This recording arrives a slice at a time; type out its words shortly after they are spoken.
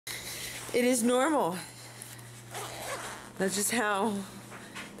It is normal. That's just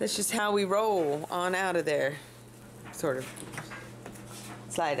how we roll on out of there. Sort of.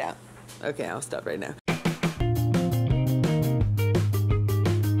 Slide out. Okay, I'll stop right now.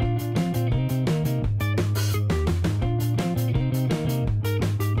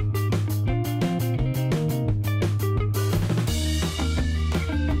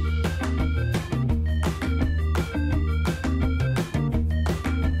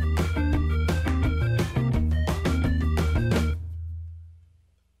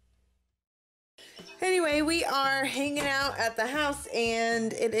 Anyway, we are hanging out at the house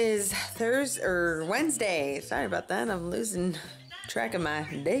and it is Wednesday. Sorry about that. I'm losing track of my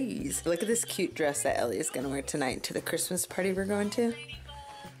days. Look at this cute dress that Ellie is going to wear tonight to the Christmas party we're going to.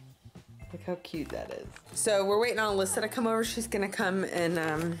 Look how cute that is. So we're waiting on Alyssa to come over. She's going to come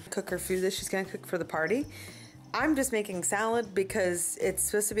and cook her food that she's going to cook for the party. I'm just making salad because it's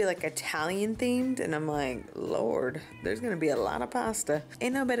supposed to be like Italian themed, and I'm like, Lord, there's gonna be a lot of pasta.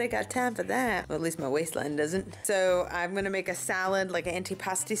 Ain't nobody got time for that. Well, at least my waistline doesn't. So I'm gonna make a salad, like an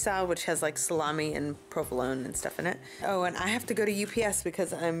antipasti salad, which has like salami and provolone and stuff in it. Oh, and I have to go to UPS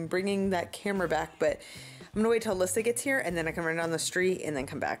because I'm bringing that camera back, but I'm gonna wait till Alyssa gets here and then I can run down the street and then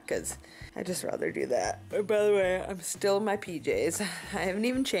come back because I'd just rather do that. Oh, by the way, I'm still in my PJs. I haven't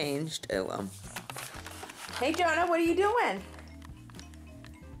even changed. Oh well. Hey Jonah, what are you doing?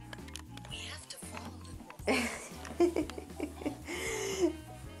 We have to follow the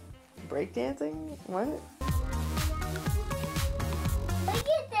breakdancing? What? Look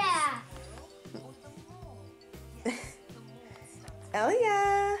at that!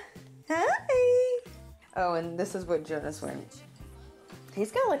 Elia! Hi! Oh, and this is what Jonah's wearing.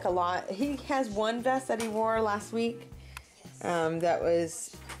 He's got like a lot. He has one vest that he wore last week that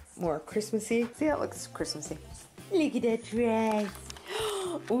was more Christmassy. See how it looks Christmassy. Look at that dress.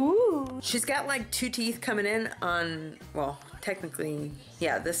 Ooh. She's got like 2 teeth coming in on, well, technically,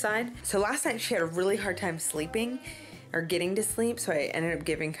 yeah, this side. So last night she had a really hard time sleeping or getting to sleep. So I ended up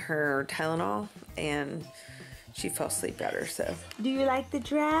giving her Tylenol and she fell asleep better, so. Do you like the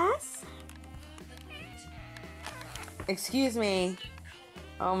dress? Excuse me.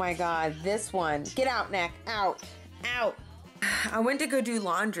 Oh my God, this one. Get out, Nick, out, out. I went to go do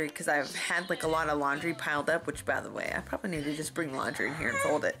laundry because I've had like a lot of laundry piled up, which by the way, I probably need to just bring laundry in here and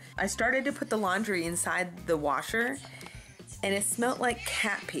fold it. I started to put the laundry inside the washer and it smelled like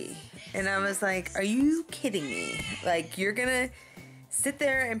cat pee. And I was like, are you kidding me? Like, you're gonna sit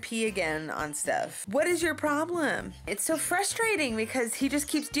there and pee again on stuff. What is your problem? It's so frustrating because he just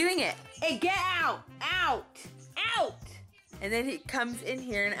keeps doing it. Hey, get out, out, out. And then he comes in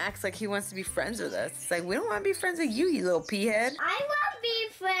here and acts like he wants to be friends with us. It's like, we don't want to be friends with you, you little peahead. I want to be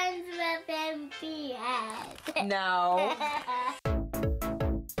friends with him, peahead. No.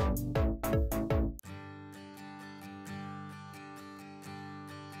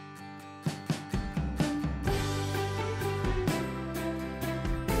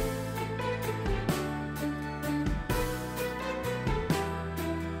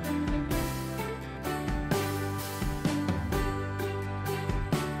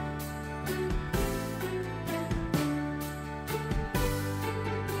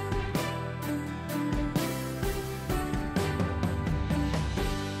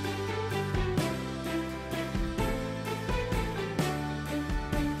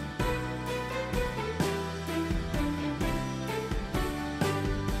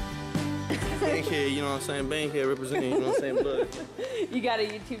 Bankhead, you know what I'm saying? Bankhead representing, you know what I'm saying? Blood. You got a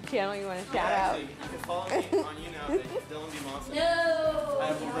YouTube channel you want to shout out? Actually, you can follow me on Dylan D. Monson. No! I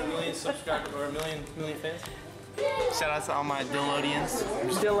have over 1 million subscribers, or a million fans. Shout out to all my Dillodians.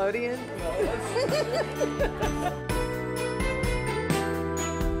 Dillodian?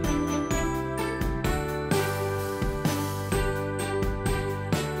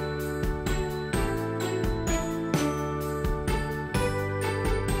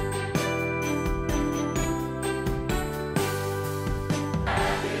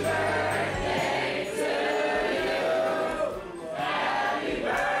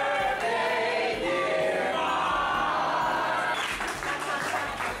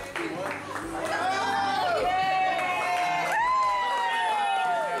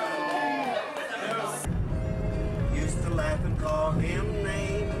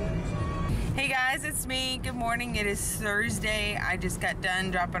 It's me. Good morning. It is Thursday. I just got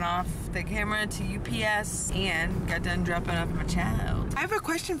done dropping off the camera to UPS and got done dropping off my child. I have a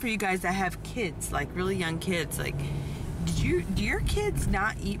question for you guys that have kids, like really young kids. Like, do your kids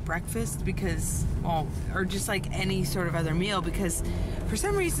not eat breakfast because, well, or just like any sort of other meal? Because for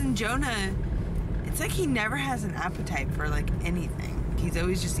some reason, Jonah, it's like he never has an appetite for like anything. he's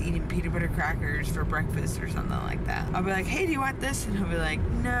always just eating peanut butter crackers for breakfast or something like that. I'll be like, hey, do you want this? And he'll be like,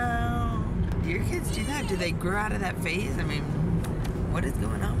 no. Do your kids do that? Do they grow out of that phase? I mean, what is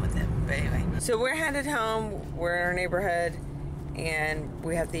going on with them? But anyway, so we're headed home. We're in our neighborhood and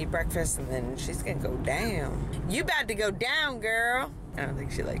we have to eat breakfast and then she's gonna go down. You about to go down, girl. I don't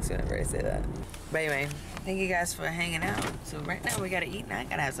think she likes whenever I say that. But anyway, thank you guys for hanging out. So right now we gotta eat and I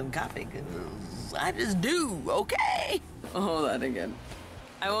gotta have some coffee because I just do, okay? Oh, hold on again.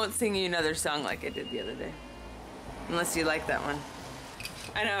 I won't sing you another song like I did the other day. Unless you like that one.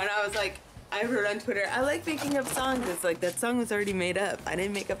 I know, and I was like, I heard on Twitter, I like making up songs. It's like, that song was already made up. I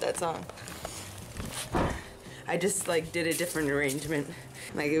didn't make up that song. I just like did a different arrangement.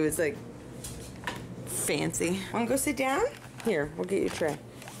 Like it was like fancy. Wanna go sit down? Here, we'll get you a tray.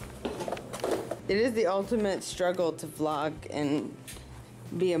 It is the ultimate struggle to vlog and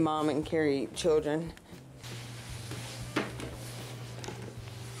be a mom and carry children.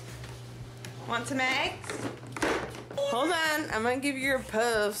 Want some eggs? Hold on, I'm gonna give you your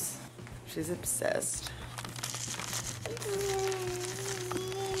puffs. She's obsessed.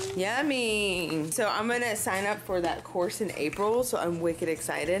 Yummy. So I'm gonna sign up for that course in April, so I'm wicked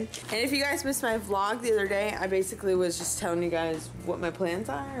excited. And if you guys missed my vlog the other day, I basically was just telling you guys what my plans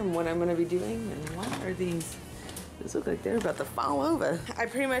are and what I'm gonna be doing. And what are these? These look like they're about to fall over. I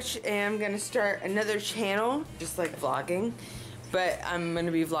pretty much am gonna start another channel, just like vlogging, but I'm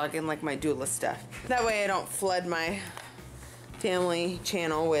gonna be vlogging like my doula stuff. That way I don't flood my family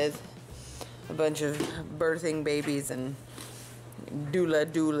channel with a bunch of birthing babies and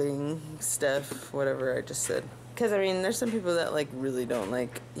dueling stuff, whatever I just said. Because I mean, there's some people that like really don't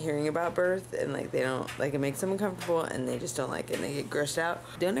like hearing about birth and like they don't like, it makes them uncomfortable and they just don't like it and they get grossed out.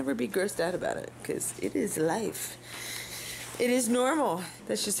 Don't ever be grossed out about it because it is life. It is normal.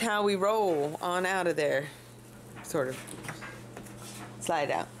 That's just how we roll on out of there. Sort of.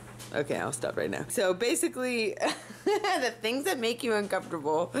 Slide out. Okay, I'll stop right now. So basically, the things that make you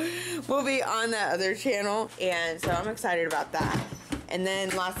uncomfortable will be on that other channel. And so I'm excited about that. And then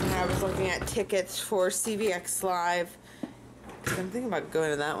last night I was looking at tickets for CVX Live. I'm thinking about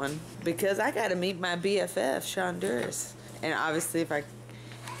going to that one because I got to meet my BFF, Shonduras. And obviously if I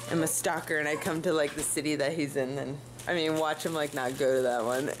am a stalker and I come to like the city that he's in, then I mean, watch him like not go to that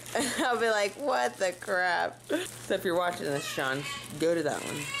one. I'll be like, what the crap? So if you're watching this, Sean, go to that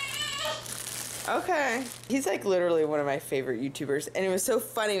one. Okay. He's like literally one of my favorite YouTubers. And it was so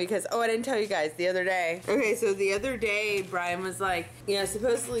funny because, oh, I didn't tell you guys the other day. Okay, so the other day, Brian was like, you know,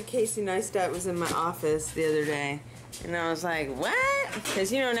 supposedly Casey Neistat was in my office the other day. And I was like, what?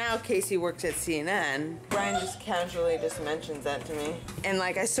 Because, you know, now Casey works at CNN. Brian just casually just mentions that to me. And,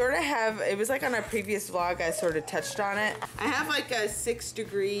 like, I sort of have, it was like on a previous vlog, I sort of touched on it. I have, like, a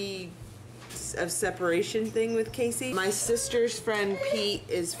 6-degree of separation thing with Casey. My sister's friend, Pete,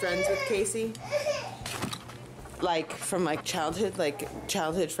 is friends with Casey. Like, from, like,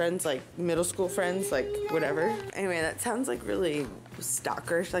 childhood friends, like, middle school friends, like, whatever. Anyway, that sounds, like, really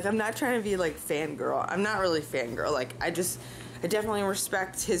stalkerish. Like, I'm not trying to be, like, fangirl. I'm not really fangirl. Like, I definitely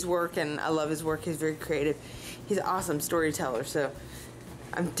respect his work, and I love his work. He's very creative. He's an awesome storyteller, so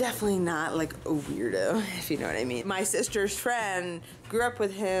I'm definitely not, like, a weirdo, if you know what I mean. My sister's friend grew up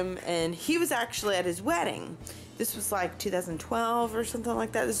with him, and he was actually at his wedding. This was, like, 2012 or something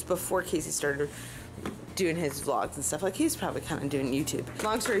like that. This is before Casey started doing his vlogs and stuff. Like, he's probably kind of doing YouTube.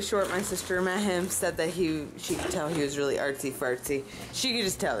 Long story short, my sister met him, said that she could tell he was really artsy fartsy. She could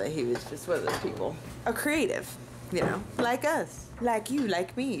just tell that he was just one of those people. A creative, you know, like us, like you,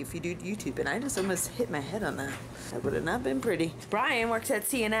 like me, if you do YouTube. And I just almost hit my head on that. That would have not been pretty. Brian works at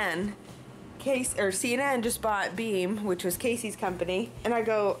CNN. CNN just bought Beam, which was Casey's company. And I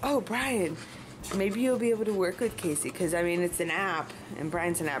go, oh, Brian, maybe you'll be able to work with Casey, because I mean, it's an app and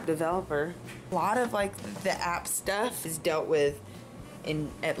Brian's an app developer. A lot of like the app stuff is dealt with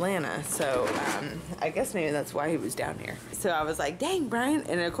in Atlanta, so I guess maybe that's why he was down here. So I was like, dang, Brian.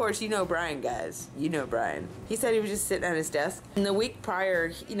 And of course, you know Brian, guys. You know Brian. He said he was just sitting at his desk. And the week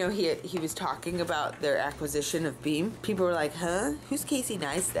prior, you know, he was talking about their acquisition of Beam. People were like, huh? Who's Casey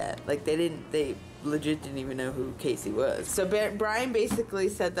Neistat? Like, they legit didn't even know who Casey was. So Brian basically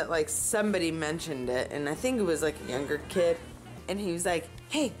said that like somebody mentioned it, and I think it was like a younger kid, and he was like,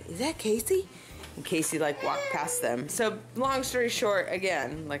 hey, is that Casey? And Casey like walked past them. So long story short,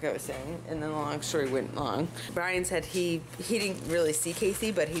 again, like I was saying, and then the long story went long. Brian said he didn't really see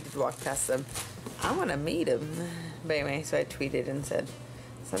Casey, but he did walk past them. I want to meet him. But anyway, so I tweeted and said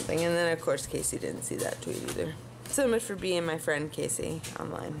something, and then of course Casey didn't see that tweet either. So much for being my friend Casey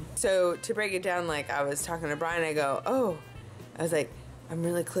online. So to break it down, like I was talking to Brian, I was like, I'm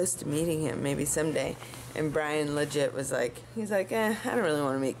really close to meeting him, maybe someday. And Brian legit was like, he's like, I don't really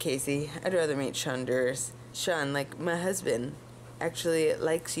want to meet Casey. I'd rather meet Shonduras. Sean, like my husband, actually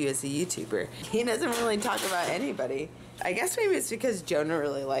likes you as a YouTuber. He doesn't really talk about anybody. I guess maybe it's because Jonah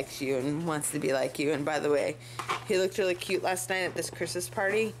really likes you and wants to be like you. And by the way, he looked really cute last night at this Christmas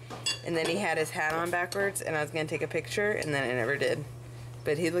party. And then he had his hat on backwards and I was going to take a picture and then I never did.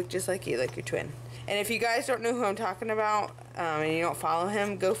 But he looked just like you, like your twin. And if you guys don't know who I'm talking about and you don't follow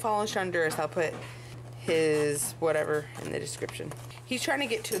him, go follow Shonduras. I'll put his whatever in the description. He's trying to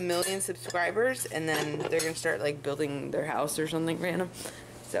get to 1 million subscribers and then they're going to start like building their house or something random.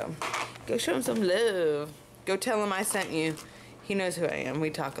 So go show him some love. Go tell him I sent you. He knows who I am. We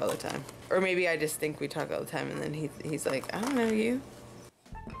talk all the time. Or maybe I just think we talk all the time and then he's like, I don't know you.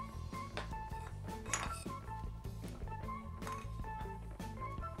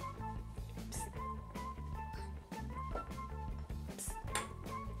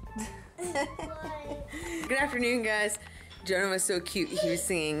 Good afternoon, guys. Jonah was so cute. He was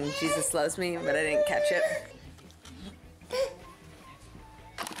singing Jesus Loves Me, but I didn't catch it.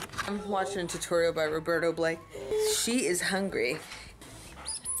 I'm watching a tutorial by Roberto Blake. She is hungry.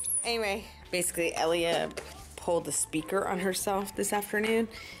 Anyway, basically, Elia pulled the speaker on herself this afternoon.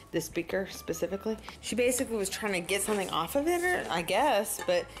 The speaker specifically. She basically was trying to get something off of it, or I guess,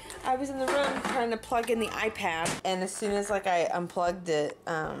 but I was in the room trying to plug in the iPad, and as soon as like I unplugged it,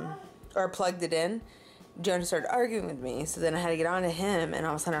 or plugged it in, Jonah started arguing with me. So then I had to get on to him, and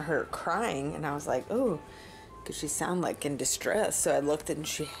all of a sudden I heard her crying, and I was like, oh, because she sounded like in distress. So I looked and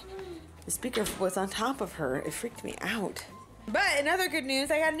the speaker was on top of her. It freaked me out. But in other good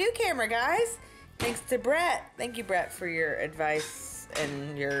news, I got a new camera, guys. Thanks to Bret. Thank you, Bret, for your advice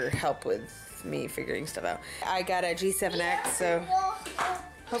and your help with me figuring stuff out. I got a G7X, so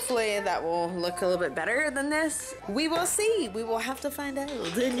hopefully that will look a little bit better than this. We will see. We will have to find out.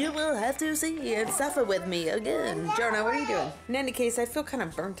 Then you will have to see and suffer with me again. Jonah, what are you doing? In any case, I feel kind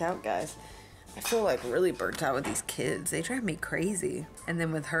of burnt out, guys. I feel like really burnt out with these kids. They drive me crazy. And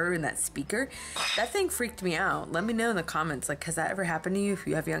then with her and that speaker, that thing freaked me out. Let me know in the comments, like, has that ever happened to you if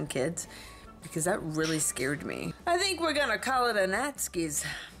you have young kids? Because that really scared me. I think we're gonna call it a Natskis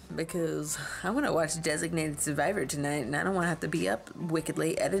because I want to watch Designated Survivor tonight and I don't want to have to be up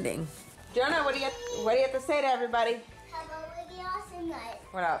wickedly editing. Jonah, what do you have to say to everybody? Have a really awesome night.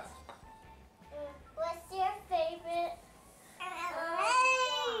 What else? What's your favorite?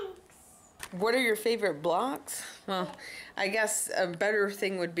 What are your favorite blocks? Well, I guess a better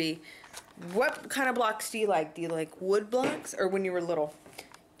thing would be, what kind of blocks do you like? Do you like wood blocks, or when you were little?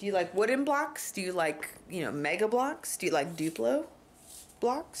 Do you like wooden blocks? Do you like, mega blocks? Do you like Duplo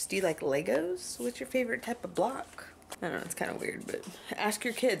blocks? Do you like Legos? What's your favorite type of block? I don't know, it's kind of weird, but ask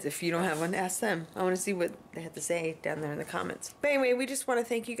your kids. If you don't have one, ask them. I want to see what they have to say down there in the comments. But anyway, we just want to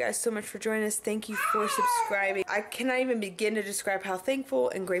thank you guys so much for joining us. Thank you for subscribing. I cannot even begin to describe how thankful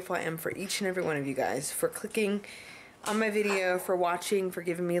and grateful I am for each and every one of you guys, for clicking on my video, for watching, for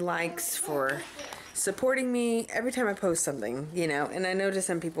giving me likes, for supporting me every time I post something, and I know to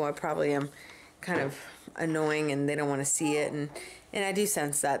some people I probably am kind of annoying and they don't want to see it, and I do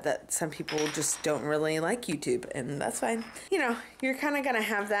sense that some people just don't really like YouTube, and that's fine. You're kind of gonna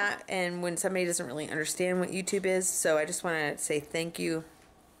have that, and when somebody doesn't really understand what YouTube is, so I just want to say thank you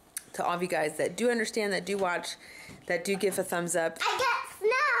to all of you guys that do understand, that do watch, that do give a thumbs up. I got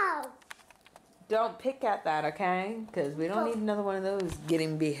snow. Don't pick at that, okay? Because we don't need another one of those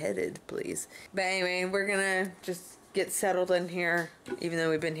getting beheaded, please. But anyway, we're gonna just get settled in here. Even though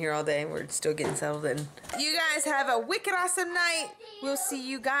we've been here all day, we're still getting settled in. You guys have a wicked awesome night. We'll see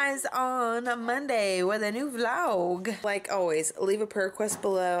you guys on Monday with a new vlog. Like always, leave a prayer request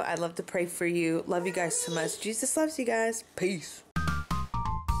below. I'd love to pray for you. Love you guys so much. Jesus loves you guys. Peace.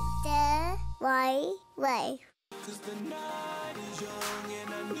 The right way. 'Cause the night is young.